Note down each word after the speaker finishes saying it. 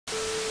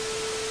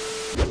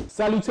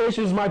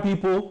Salutations, my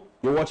people.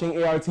 You're watching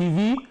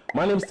ARTV.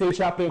 My name is TEY,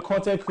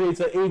 content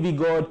creator, AV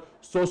God,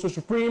 Social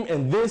Supreme,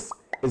 and this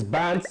is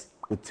BANTS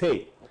with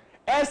TEY.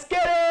 Let's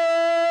get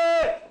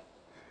it!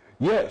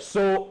 Yeah,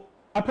 so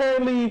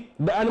apparently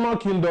the animal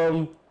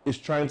kingdom is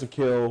trying to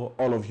kill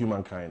all of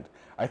humankind.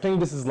 I think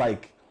this is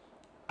like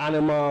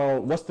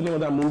animal, what's the name of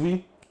that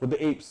movie? With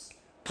the apes.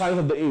 Planet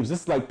of the Apes.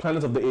 This is like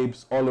Planet of the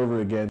Apes all over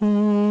again.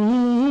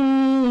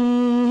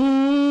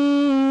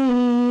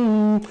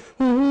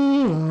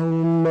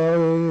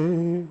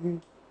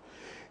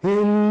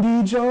 In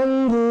the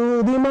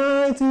jungle, the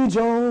mighty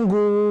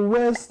jungle,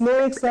 where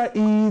snakes are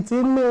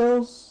eating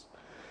meals.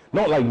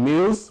 Not like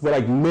meals, but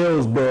like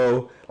meals,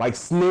 bro. Like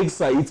snakes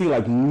are eating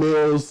like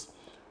meals.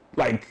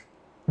 Like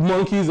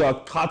monkeys are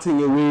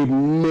cutting away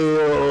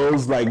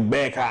meals like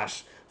bear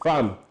cash.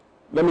 Fam,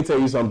 let me tell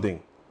you something.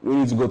 We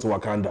need to go to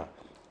Wakanda.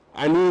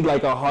 I need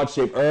like a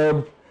heart-shaped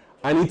herb.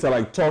 I need to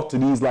like talk to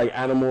these like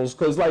animals.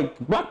 Cause like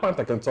Black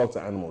Panther can talk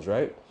to animals,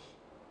 right?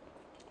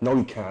 No,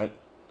 he can't.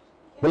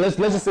 But let's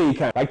just say he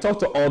can. Like talk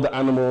to all the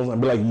animals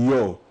and be like,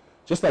 yo,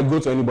 just like go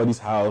to anybody's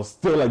house,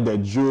 steal like their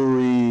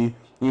jewelry,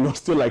 you know,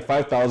 steal like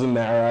 5,000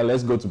 naira.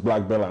 Let's go to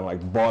Black Bell and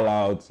like ball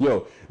out.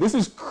 Yo, this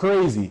is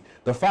crazy.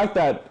 The fact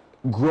that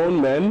grown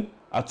men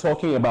are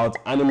talking about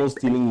animals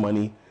stealing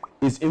money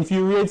is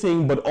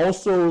infuriating, but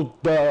also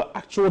the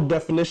actual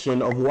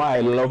definition of why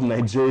I love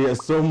Nigeria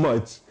so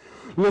much.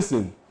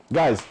 Listen,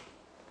 guys,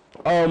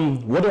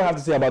 what do I have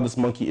to say about this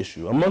monkey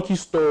issue? A monkey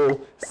stole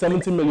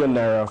 70 million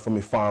naira from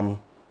a farm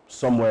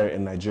somewhere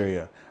in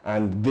Nigeria,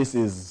 and this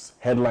is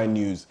headline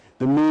news.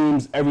 The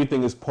memes,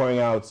 everything is pouring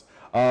out.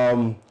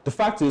 The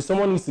fact is,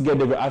 someone needs to get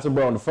David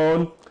Attenborough on the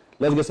phone.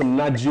 Let's get some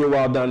Nat Geo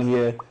Wild down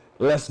here.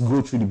 Let's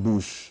go through the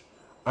bush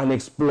and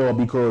explore,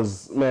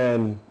 because,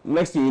 man,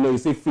 next thing you know, you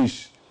say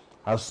fish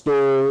has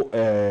stole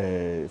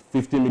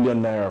 50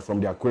 million naira from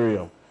the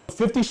aquarium.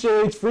 50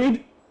 Shades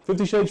freed?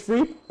 50 Shades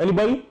freed?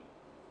 Anybody?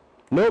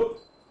 Nope.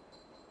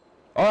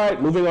 All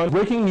right, moving on.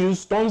 Breaking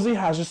news, Stormzy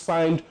has just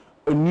signed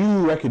a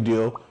new record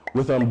deal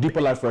with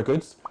Deeper Life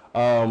Records. He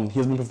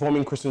has been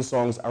performing Christian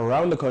songs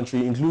around the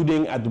country,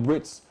 including at the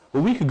Brits a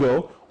week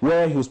ago,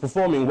 where he was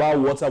performing while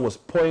water was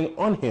pouring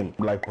on him,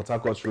 like Port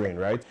Harcourt's rain,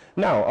 right?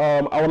 Now,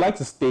 I would like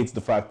to state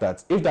the fact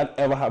that if that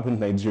ever happened in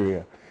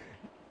Nigeria,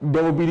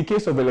 there would be the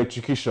case of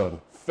electrocution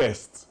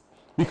first,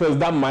 because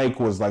that mic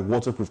was like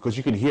waterproof, because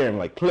you could hear him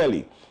like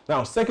clearly.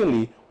 Now,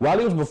 secondly, while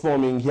he was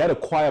performing, he had a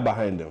choir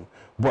behind him,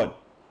 but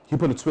he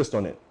put a twist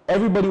on it.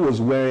 Everybody was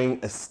wearing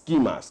a ski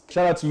mask.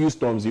 Shout out to you,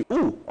 Stormzy.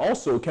 Ooh,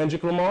 also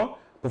Kendrick Lamar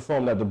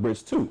performed at the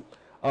Brits too.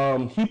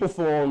 He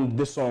performed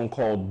this song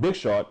called Big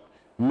Shot,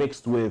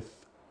 mixed with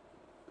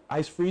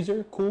Ice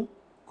Freezer, Cool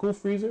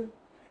Freezer.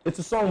 It's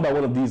a song by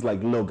one of these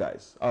like little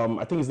guys.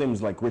 I think his name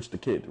is like Rich the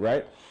Kid,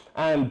 right?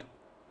 And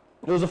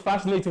it was a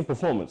fascinating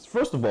performance.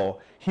 First of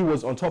all, he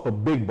was on top of a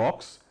big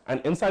box,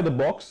 and inside the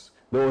box,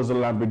 there was a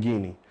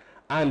Lamborghini.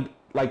 And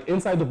like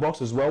inside the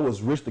box as well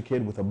was Rich the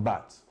Kid with a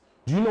bat.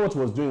 Do you know what he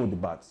was doing with the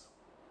bats?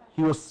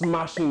 He was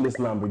smashing this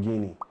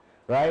Lamborghini,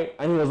 right?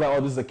 And he was like,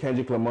 oh, this is a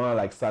Kendrick Lamar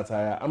like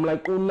satire. I'm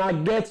like, oh, now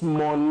get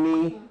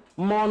money,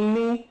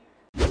 money.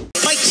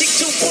 Might kick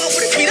too far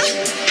with a beater,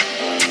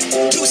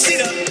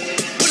 two-seater,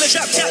 pull a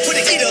drop top with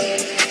a eater.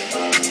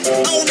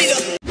 I don't need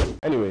a.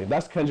 Anyway,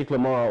 that's Kendrick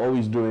Lamar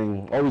always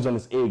on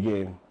his A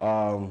game.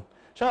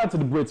 Shout out to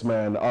the Brits,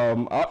 man.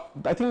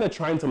 I think they're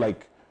trying to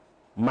like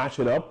match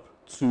it up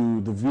to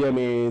the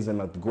VMAs and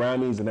like the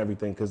Grammys and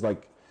everything, because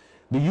like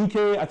the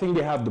UK, I think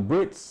they have the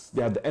Brits,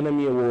 they have the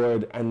NME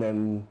Award, and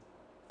then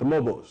the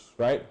Mobos,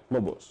 right?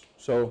 Mobos.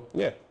 So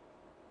yeah,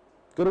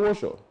 good award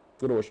show.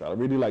 Good award show. I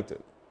really liked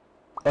it.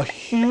 A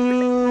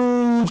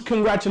huge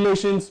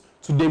congratulations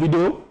to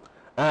Davido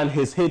and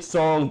his hit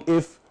song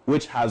If,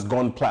 which has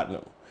gone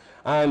platinum.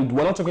 And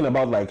we're not talking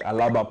about like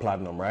Alaba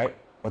platinum, right?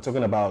 We're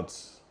talking about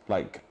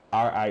like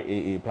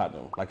RIAA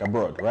platinum, like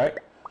abroad, right?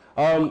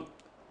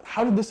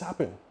 How did this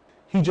happen?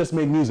 He just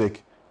made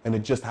music and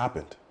it just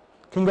happened.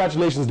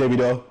 Congratulations,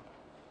 Davido.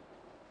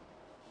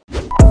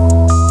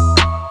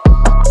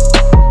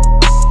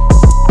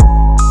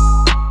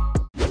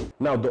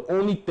 Now, the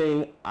only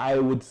thing I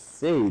would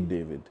say,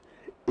 David,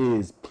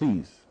 is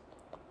please,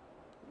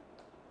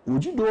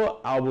 would you do an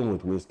album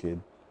with Wizkid?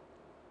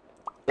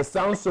 It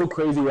sounds so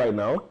crazy right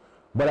now,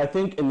 but I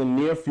think in the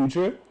near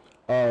future,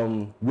 we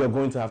are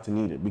going to have to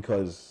need it,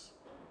 because,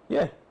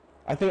 yeah,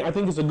 I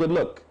think it's a good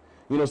look.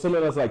 You know,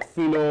 similar that's like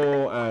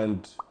Fino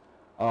and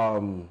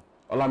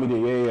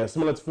Olamide, yeah,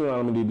 similar to Fino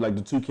and Olamide, like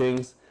the Two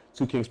Kings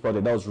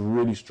project. That was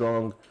really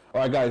strong. All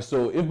right, guys,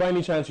 so if by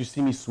any chance you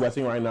see me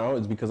sweating right now,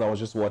 it's because I was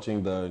just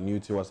watching the new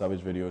TEY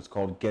Savage video. It's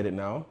called Get It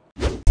Now.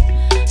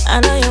 I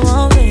know you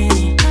want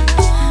me.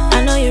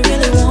 I know you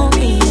really want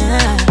me,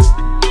 yeah.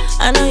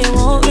 I know you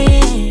want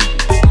me.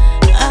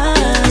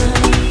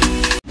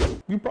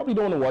 You probably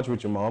don't want to watch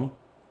with your mom.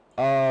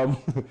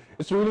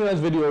 It's a really nice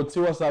video.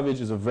 TEY Savage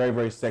is a very,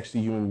 very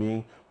sexy human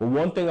being. But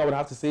one thing I would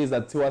have to say is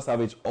that TEY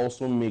Savage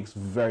also makes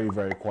very,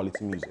 very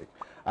quality music.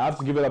 I have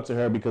to give it up to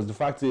her, because the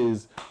fact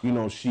is, you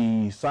know,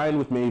 she signed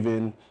with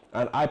Maven.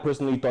 And I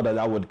personally thought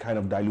that would kind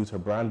of dilute her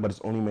brand, but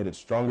it's only made it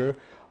stronger.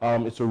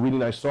 It's a really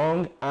nice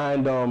song,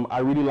 and I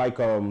really like,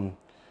 you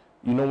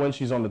know, when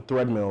she's on the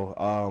treadmill.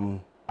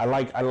 I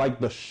like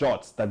the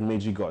shots that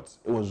Meiji got.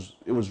 It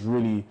was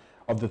really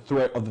of the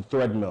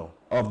treadmill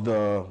of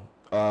the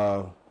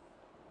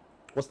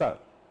what's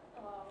that?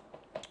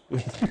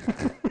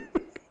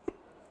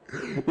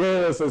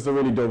 Yeah, it's a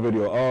really dope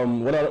video.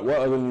 What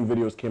other new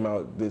videos came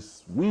out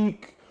this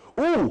week?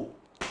 Ooh,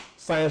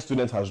 Science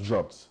Student has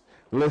dropped.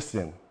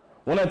 Listen,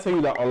 when I tell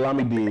you that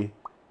Olamide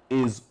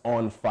is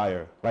on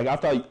fire, like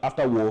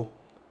after War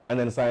and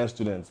then Science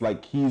Students,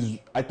 like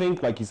I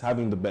think like he's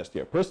having the best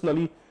year.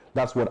 Personally,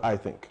 that's what I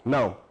think.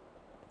 Now,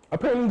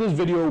 apparently this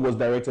video was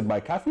directed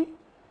by Kafi,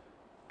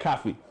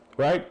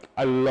 right?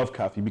 I love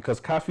Kafi because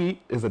Kafi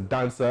is a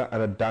dancer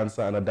and a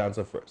dancer and a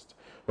dancer first,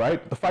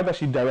 right? The fact that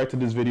she directed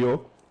this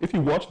video, if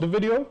you watch the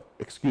video,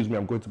 excuse me,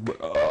 I'm going to...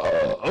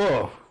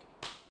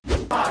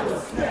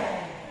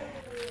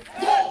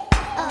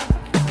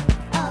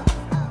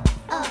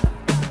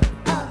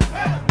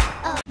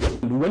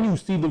 When you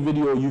see the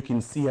video, you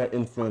can see her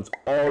influence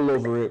all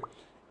over it.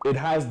 It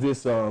has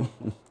this, I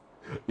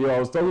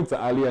was talking to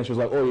Ali and she was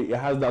like, oh, it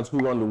has that Who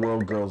Run the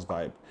World girls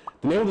vibe.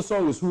 The name of the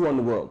song is Who Run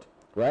the World,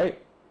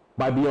 right?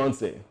 By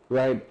Beyonce,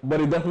 right?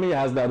 But it definitely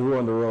has that Who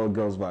Run the World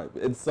girls vibe.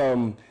 It's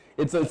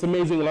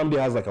amazing. Olamide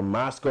has like a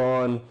mask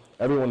on.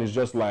 Everyone is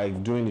just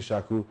like doing the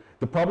shaku.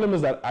 The problem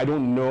is that I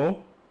don't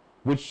know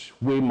which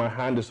way my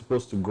hand is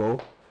supposed to go,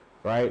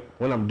 right?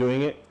 When I'm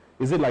doing it.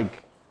 Is it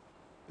like,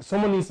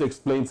 someone needs to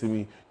explain to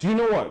me. Do you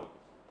know what?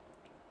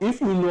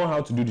 If you know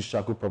how to do the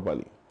shaku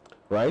properly,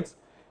 right?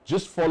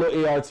 Just follow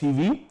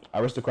ARTV,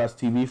 Aristocrats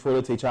TV,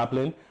 follow TEY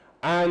Chaplin,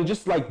 and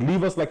just like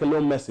leave us like a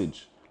little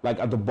message, like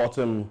at the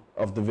bottom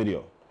of the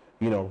video.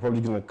 You know,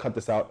 probably gonna cut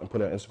this out and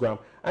put it on Instagram.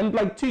 And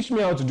like teach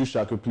me how to do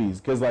shaku,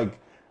 please. Cause like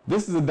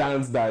this is a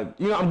dance that,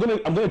 you know, I'm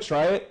gonna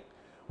try it,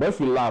 but if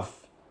you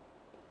laugh,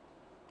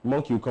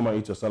 monkey will come and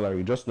eat your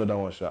salary. Just know that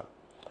one shot.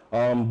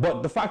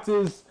 But the fact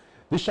is,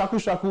 the Shaku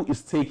Shaku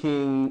is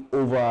taking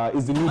over,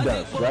 is the new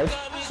dance, right?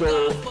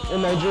 So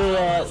in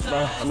Nigeria,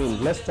 I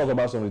mean, let's talk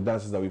about some of the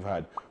dances that we've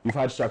had. We've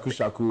had Shaku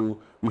Shaku,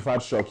 we've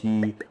had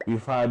Shoki,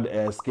 we've had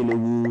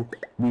Skelewu,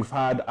 we've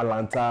had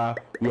Alanta,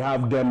 we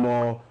have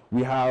Demo,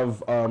 we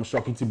have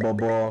Shokiti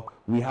Bobo,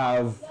 we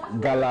have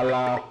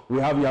Galala, we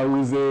have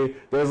Yahuze.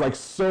 There's like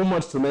so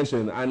much to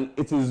mention, and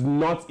it is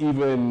not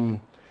even,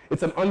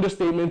 it's an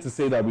understatement to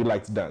say that we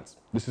like to dance.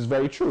 This is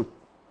very true.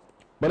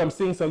 But I'm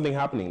seeing something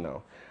happening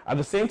now. At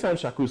the same time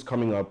Shaku is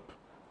coming up,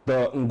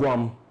 the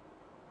Ngwam,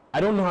 I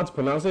don't know how to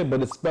pronounce it,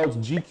 but it's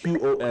spelled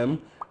GQOM,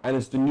 and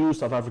it's the new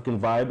South African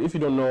vibe. If you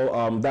don't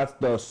know, that's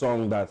the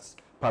song that's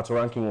Pato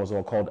Ranking was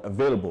all called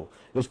Available.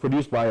 It was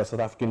produced by a South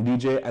African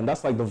DJ, and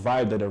that's like the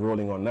vibe that they're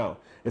rolling on now.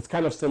 It's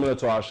kind of similar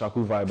to our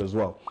Shaku vibe as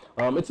well.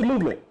 It's a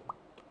movement.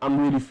 I'm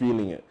really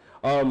feeling it.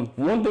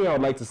 One thing I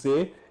would like to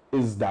say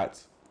is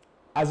that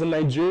as a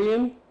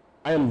Nigerian,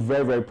 I am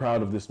very, very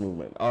proud of this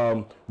movement.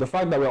 The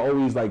fact that we're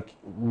always like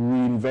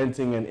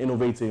reinventing and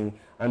innovating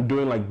and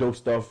doing like dope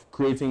stuff,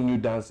 creating new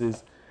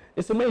dances,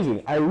 it's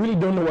amazing. I really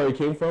don't know where it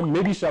came from.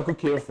 Maybe Shaku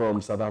came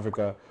from South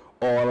Africa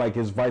or like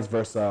it's vice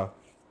versa,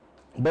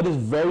 but it's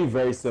very,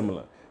 very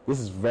similar. This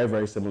is very,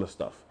 very similar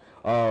stuff.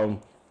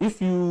 If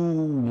you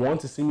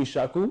want to see me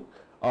Shaku,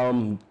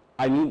 I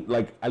need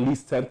like at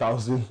least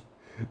 10,000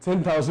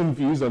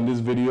 views on this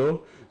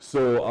video,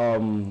 so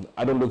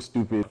I don't look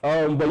stupid.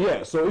 But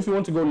yeah, so if you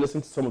want to go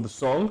listen to some of the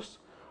songs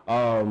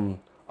on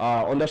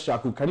that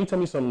Shaku, can you tell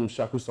me some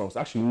Shaku songs?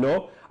 Actually,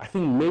 no, I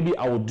think maybe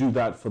I will do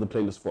that for the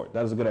playlist 4.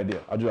 That is a good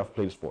idea. I'll do that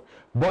for playlist 4.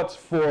 But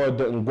for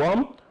the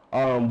Ngwam,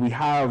 we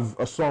have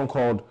a song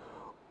called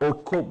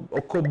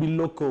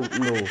Okobiloko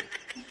No.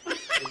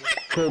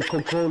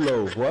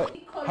 Kokolo. What?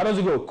 How does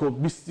it go?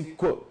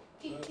 Kobisiko.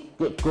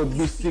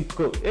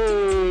 Kobisiko.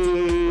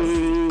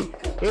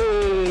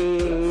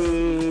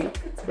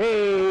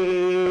 Hey.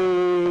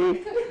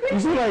 You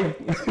see, like,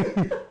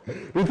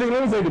 the thing,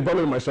 let me say the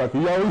problem with my Shaku.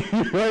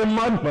 You're a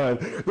madman.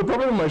 The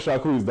problem with my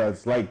Shaku is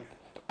that, like,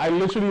 I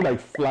literally, like,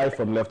 fly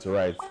from left to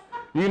right.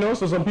 You know,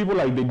 so some people,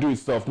 like, they do it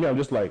stuff. Me, I'm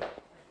just like...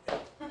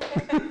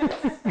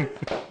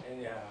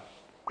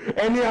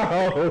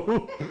 Anyhow.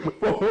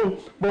 But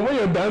when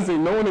you're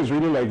dancing, no one is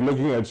really, like,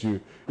 looking at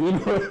you. You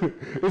know?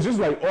 It's just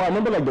like, oh, I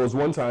remember, like, there was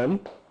one time,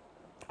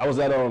 I was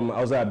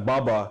at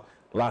Baba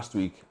last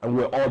week, and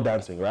we were all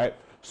dancing, right?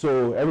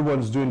 So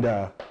everyone's doing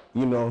their,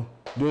 you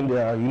do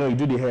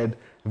the head.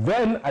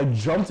 Then I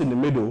jumped in the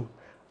middle.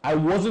 I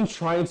wasn't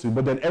trying to,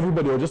 but then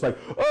everybody was just like,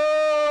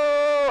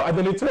 oh! And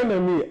then they turned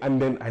at me,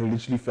 and then I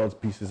literally felt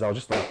pieces. I was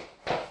just like,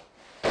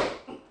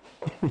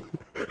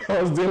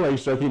 I was doing like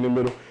Shaku in the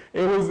middle.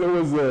 I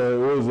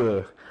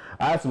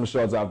had some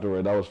shots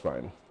afterward. That was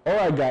fine. All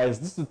right, guys,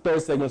 this is the third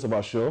segment of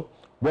our show,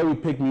 where we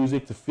pick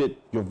music to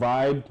fit your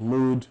vibe,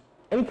 mood,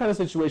 any kind of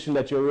situation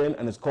that you're in,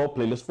 and it's called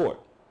Playlist 4.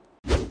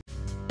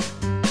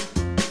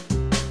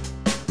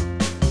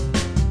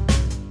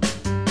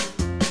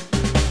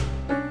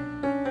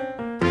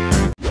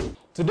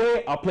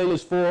 Today, our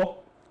Playlist 4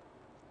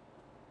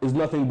 is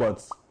nothing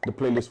but the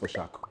playlist for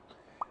Shaku.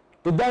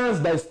 The dance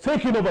that is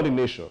taking over the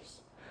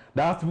nations.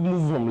 That have to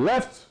move from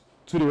left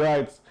to the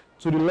right,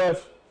 to the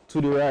left,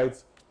 to the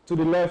right, to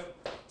the left,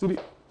 to the...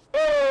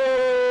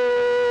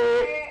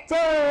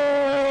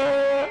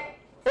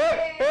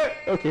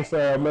 Okay,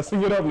 sorry, I'm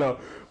messing it up now.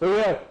 But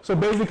yeah, so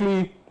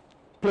basically,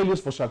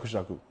 playlist for Shaku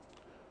Shaku.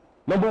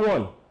 Number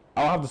one,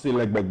 I'll have to say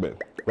leg back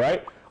bend,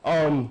 right?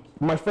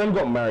 My friend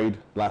got married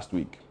last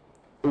week.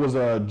 It was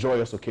a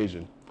joyous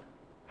occasion.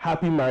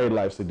 Happy married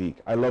life, Sadiq.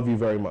 I love you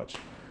very much.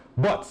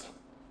 But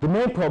the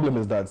main problem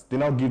is that they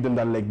now give them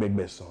that leg back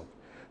bend song.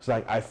 It's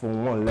like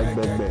iPhone 1, leg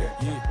back bend.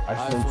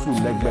 iPhone 2,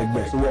 leg back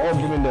bend. So we're all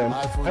giving them.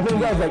 I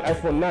think that was like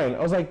iPhone 9. I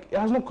was like, it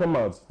has not come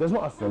out. There's no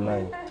iPhone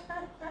 9.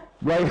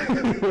 Like,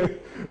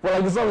 but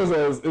like the song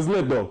is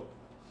lit though.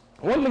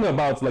 One thing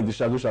about like the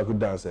Shaku Shaku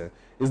dance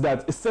is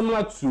that it's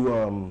similar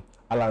to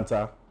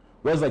Atlanta,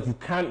 whereas like you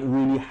can't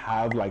really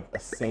have like a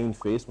sane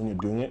face when you're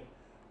doing it.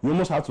 You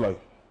almost have to like,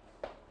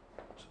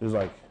 it's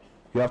like,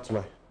 you have to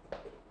like,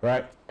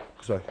 right?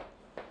 It's like,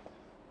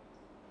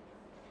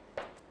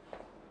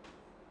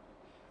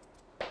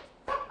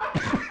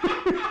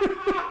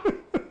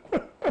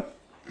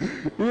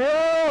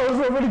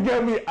 yo, somebody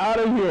get me out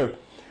of here.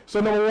 So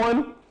number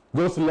one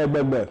goes to leg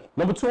back bend.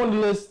 Number two on the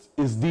list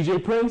is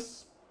DJ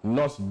Prince,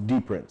 not D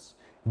Prince.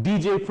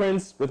 DJ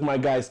Prince with my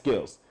guy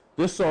Skills.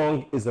 This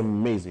song is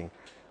amazing.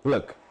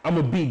 Look, I'm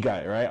a beat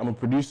guy, right? I'm a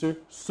producer.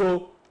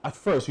 So at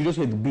first, you just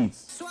hear the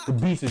beats. The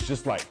beats is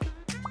just like,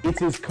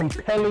 it is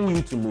compelling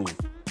you to move.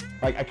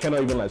 Like, I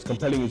cannot even lie, it's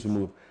compelling you to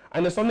move.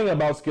 And there's something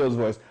about Skills'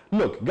 voice.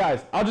 Look,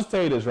 guys, I'll just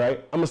tell you this,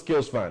 right? I'm a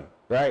Skills fan,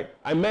 right?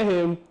 I met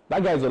him.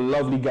 That guy's a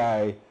lovely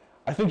guy.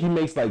 I think he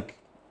makes like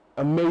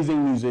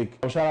amazing music.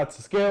 Shout out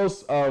to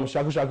Skills.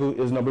 Shaku Shaku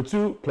is number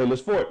two,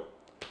 playlist for it.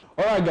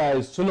 All right,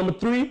 guys, so number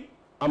three,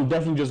 I'm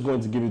definitely just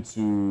going to give it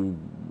to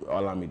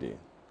Olamide.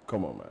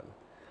 Come on, man.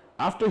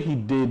 After he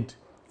did,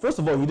 first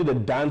of all, he did a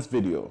dance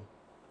video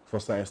for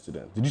science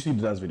students. Did you see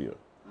the dance video?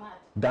 Mad.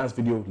 Dance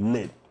video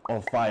lit,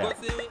 on fire,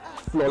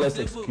 flawless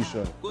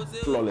execution,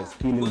 flawless,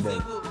 killing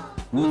them.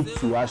 Me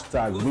too,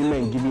 hashtag,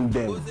 women giving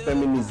them,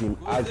 feminism,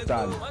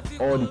 hashtag,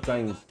 all the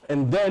times.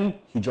 And then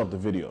he dropped the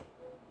video.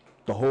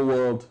 The whole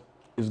world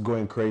is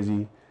going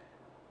crazy.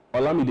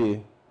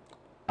 Olamide,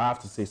 I have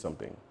to say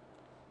something.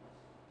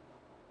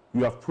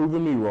 You have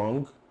proven me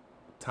wrong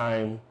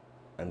time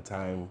and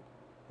time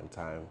and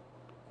time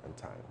and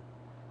time.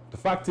 The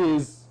fact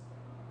is,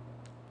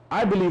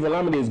 I believe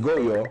Olamide is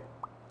GOAT, yo.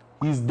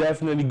 He's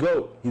definitely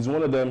GOAT. He's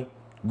one of them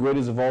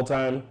greatest of all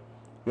time.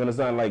 You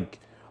understand? Like,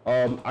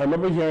 I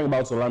remember hearing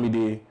about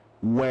Olamide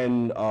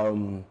when,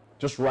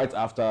 just right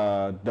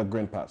after the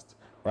Green passed,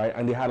 right?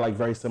 And they had like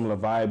very similar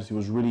vibes. He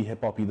was really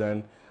hip-hoppy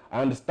then.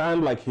 I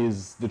understand like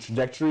the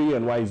trajectory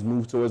and why he's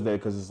moved towards there,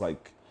 because it's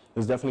like,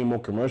 it's definitely more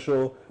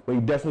commercial, but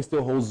he definitely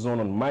still holds his own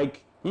on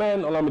mic.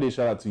 Man, Olamide,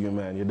 shout out to you,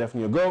 man. You're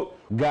definitely a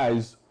GOAT.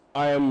 Guys,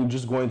 I am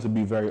just going to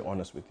be very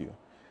honest with you.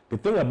 The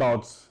thing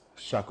about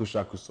Shaku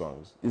Shaku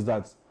songs is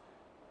that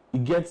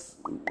it gets,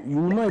 you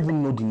will not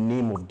even know the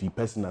name of the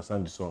person that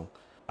sang the song.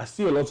 I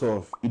see a lot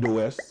of Ido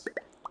West.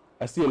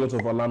 I see a lot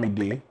of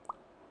Olamide.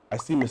 I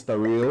see Mr.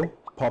 Real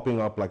popping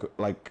up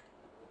like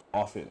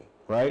often,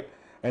 right?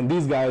 And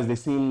these guys, they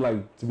seem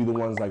like to be the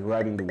ones like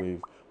riding the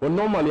wave. But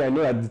normally I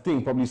know that the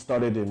thing probably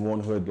started in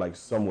one hood, like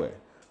somewhere,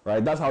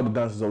 right? That's how the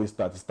dances always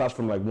start. It starts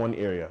from like one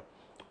area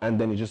and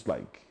then it just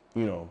like,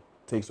 you know,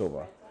 takes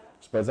over,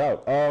 spreads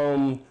out.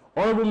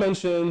 Honorable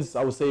mentions,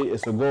 I would say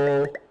it's a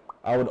goal.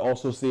 I would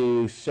also say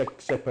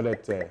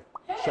Shekperete.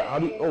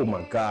 Oh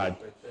my God.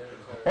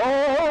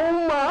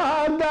 Oh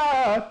my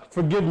God.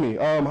 Forgive me.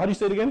 How do you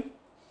say it again?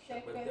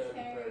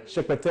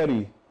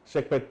 Shekpeteri.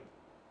 Shekpet.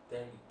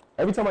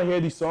 Every time I hear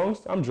these songs,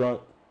 I'm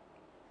drunk.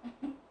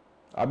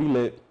 I'll be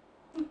lit.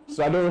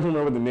 So I don't even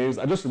remember the names.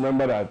 I just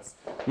remember that,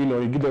 you know,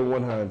 you give them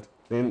one hand,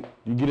 then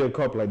you give them a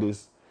cup like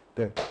this,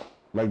 then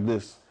like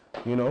this,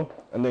 you know,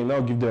 and then now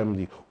give them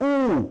the,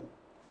 ooh,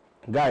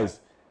 guys.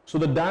 So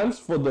the dance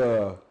for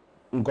the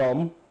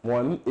Ngom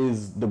one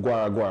is the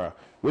Guara Guara,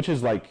 which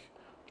is like,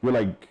 you're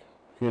like,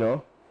 you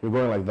know, you're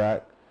going like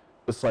that.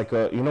 It's like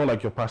a, you know,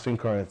 like you're passing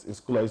currents. In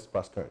school I used to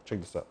pass current. Check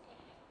this out.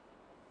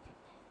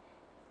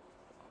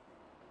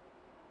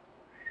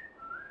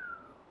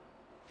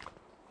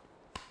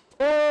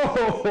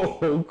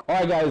 Oh, all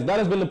right, guys, that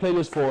has been the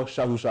playlist for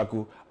Shaku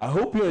Shaku. I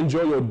hope you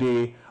enjoy your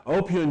day. I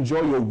hope you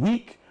enjoy your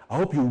week. I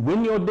hope you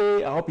win your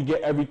day. I hope you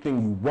get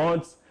everything you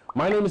want.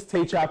 My name is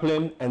TEY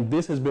Chaplin, and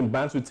this has been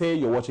BANTS with TEY.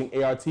 You're watching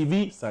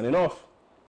ARTV, signing off.